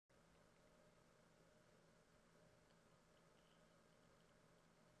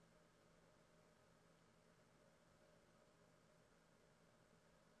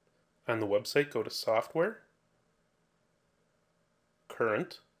On the website, go to Software,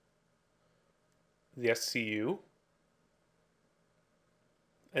 Current, the SCU,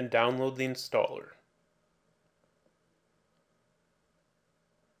 and download the installer.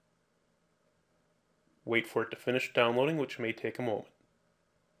 Wait for it to finish downloading, which may take a moment.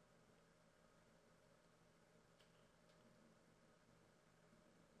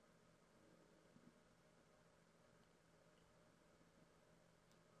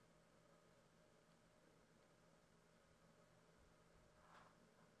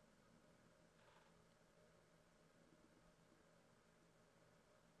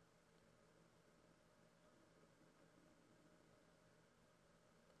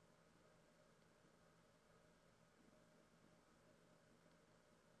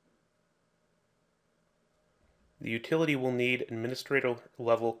 The utility will need administrator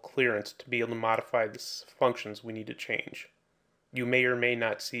level clearance to be able to modify the functions we need to change. You may or may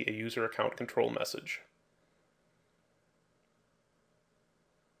not see a user account control message.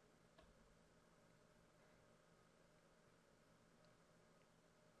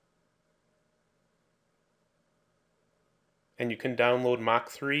 And you can download Mach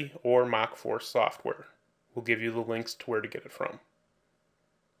 3 or Mach 4 software. We'll give you the links to where to get it from.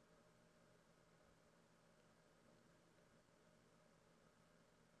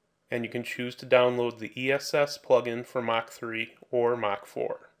 And you can choose to download the ESS plugin for Mach 3 or Mach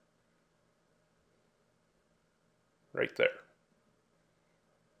 4. Right there.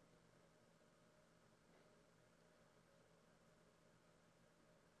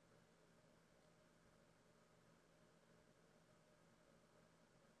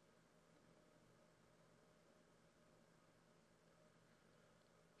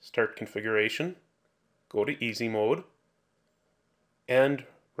 Start configuration, go to easy mode, and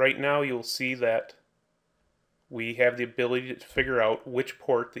right now you'll see that we have the ability to figure out which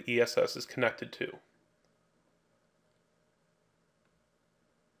port the ESS is connected to.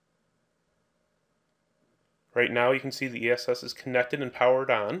 Right now you can see the ESS is connected and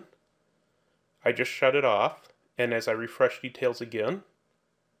powered on. I just shut it off, and as I refresh details again,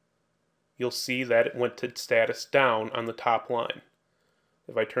 you'll see that it went to status down on the top line.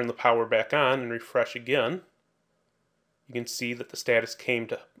 If I turn the power back on and refresh again, you can see that the status came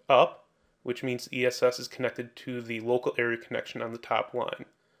to up, which means ESS is connected to the local area connection on the top line.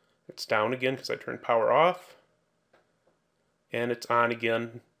 It's down again because I turned power off, and it's on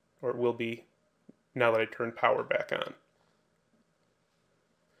again, or it will be now that I turn power back on.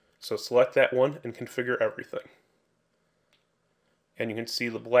 So select that one and configure everything. And you can see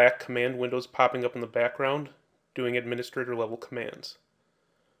the black command windows popping up in the background doing administrator level commands.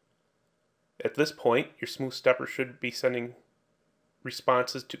 At this point, your smooth stepper should be sending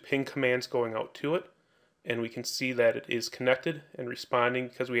responses to ping commands going out to it, and we can see that it is connected and responding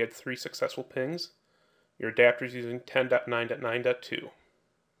because we had 3 successful pings. Your adapter is using 10.9.9.2.